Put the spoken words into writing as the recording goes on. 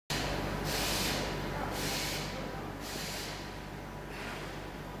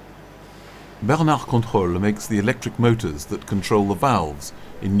Bernard Control makes the electric motors that control the valves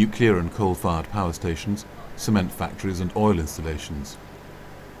in nuclear and coal-fired power stations, cement factories and oil installations.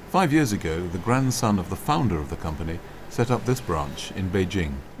 5 years ago, the grandson of the founder of the company set up this branch in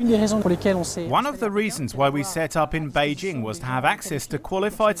Beijing. One of the reasons why we set up in Beijing was to have access to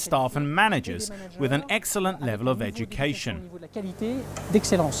qualified staff and managers with an excellent level of education.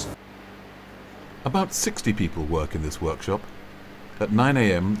 About 60 people work in this workshop. At 9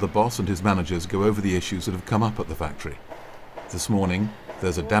 a.m, the boss and his managers go over the issues that have come up at the factory. This morning,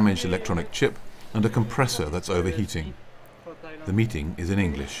 there's a damaged electronic chip and a compressor that's overheating. The meeting is in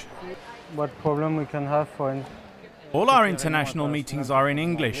English. What problem we can have for... All our international meetings are in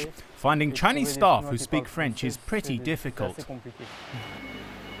English. Finding Chinese staff who speak French is pretty difficult.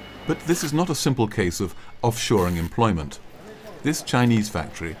 But this is not a simple case of offshoring employment. This Chinese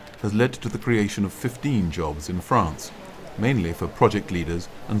factory has led to the creation of 15 jobs in France, mainly for project leaders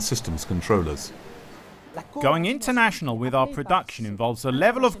and systems controllers. Going international with our production involves a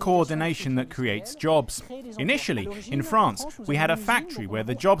level of coordination that creates jobs. Initially, in France, we had a factory where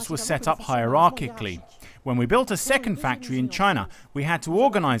the jobs were set up hierarchically. When we built a second factory in China, we had to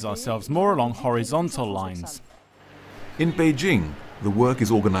organize ourselves more along horizontal lines. In Beijing, the work is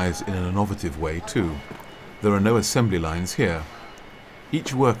organized in an innovative way too. There are no assembly lines here.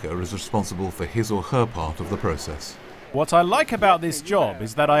 Each worker is responsible for his or her part of the process. What I like about this job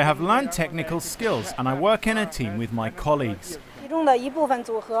is that I have learned technical skills and I work in a team with my colleagues.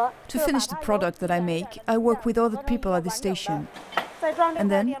 To finish the product that I make, I work with other people at the station.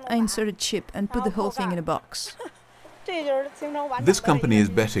 And then I insert a chip and put the whole thing in a box. This company is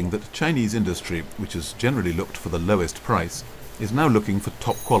betting that Chinese industry, which has generally looked for the lowest price, is now looking for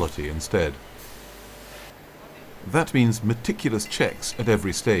top quality instead. That means meticulous checks at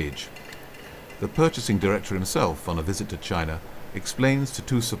every stage. The purchasing director himself, on a visit to China, explains to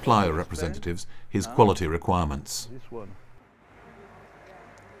 2 supplier representatives his quality requirements.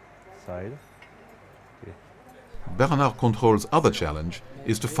 Bernard Control's other challenge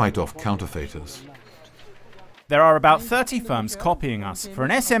is to fight off counterfeiters. There are about 30 firms copying us. For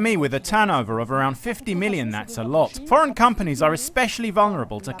an SME with a turnover of around 50 million, that's a lot. Foreign companies are especially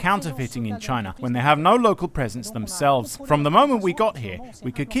vulnerable to counterfeiting in China when they have no local presence themselves. From the moment we got here,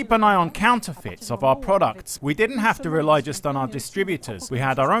 we could keep an eye on counterfeits of our products. We didn't have to rely just on our distributors. We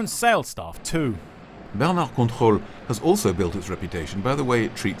had our own sales staff too. Bernard Control has also built its reputation by the way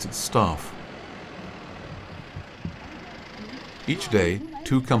it treats its staff. Each day,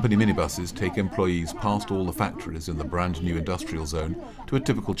 2 company minibuses take employees past all the factories in the brand new industrial zone to a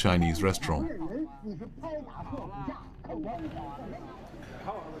typical Chinese restaurant.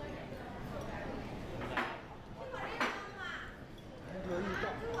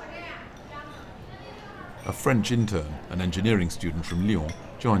 A French intern, an engineering student from Lyon,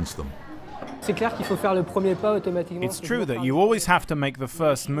 joins them. It's true that you always have to make the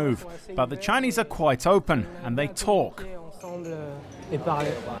first move, but the Chinese are quite open and they talk.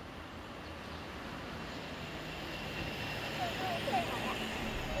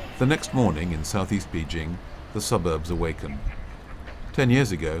 The next morning in southeast Beijing, the suburbs awaken. 10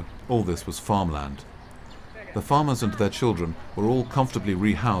 years ago, all this was farmland. The farmers and their children were all comfortably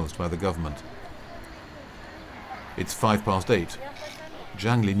rehoused by the government. It's 8:05.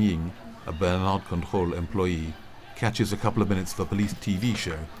 Zhang Linying, a Bernard Control employee, catches a couple of minutes of a police TV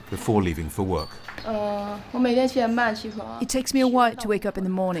show before leaving for work. It takes me a while to wake up in the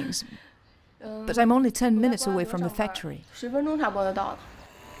mornings, but I'm only 10 minutes away from the factory.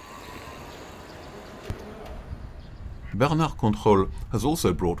 Bernard Control has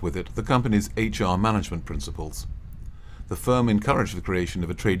also brought with it the company's HR management principles. The firm encouraged the creation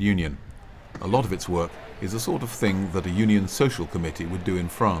of a trade union. A lot of its work is the sort of thing that a union social committee would do in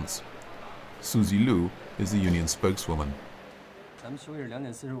France. Suzy Liu is the union spokeswoman. Next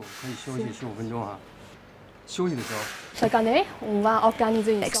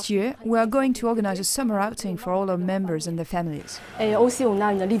year, we are going to organize a summer outing for all our members and their families. We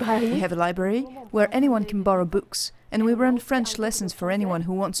have a library where anyone can borrow books, and we run French lessons for anyone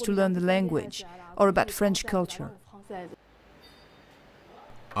who wants to learn the language or about French culture.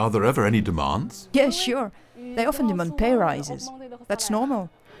 Are there ever any demands? Yeah, sure. They often demand pay rises. That's normal.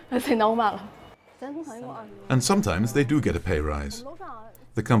 And sometimes they do get a pay rise.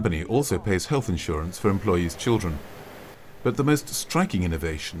 The company also pays health insurance for employees' children. But the most striking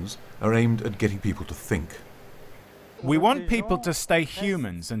innovations are aimed at getting people to think. We want people to stay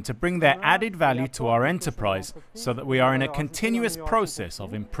humans and to bring their added value to our enterprise so that we are in a continuous process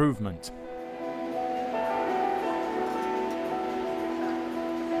of improvement.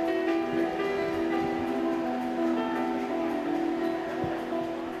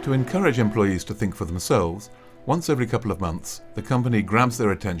 To encourage employees to think for themselves, once every couple of months, the company grabs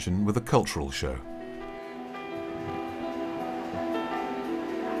their attention with a cultural show.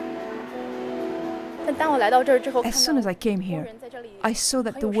 As soon as I came here, I saw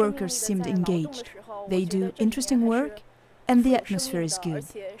that the workers seemed engaged. They do interesting work, and the atmosphere is good.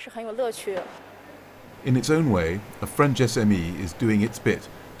 In its own way, a French SME is doing its bit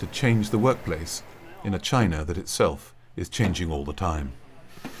to change the workplace in a China that itself is changing all the time.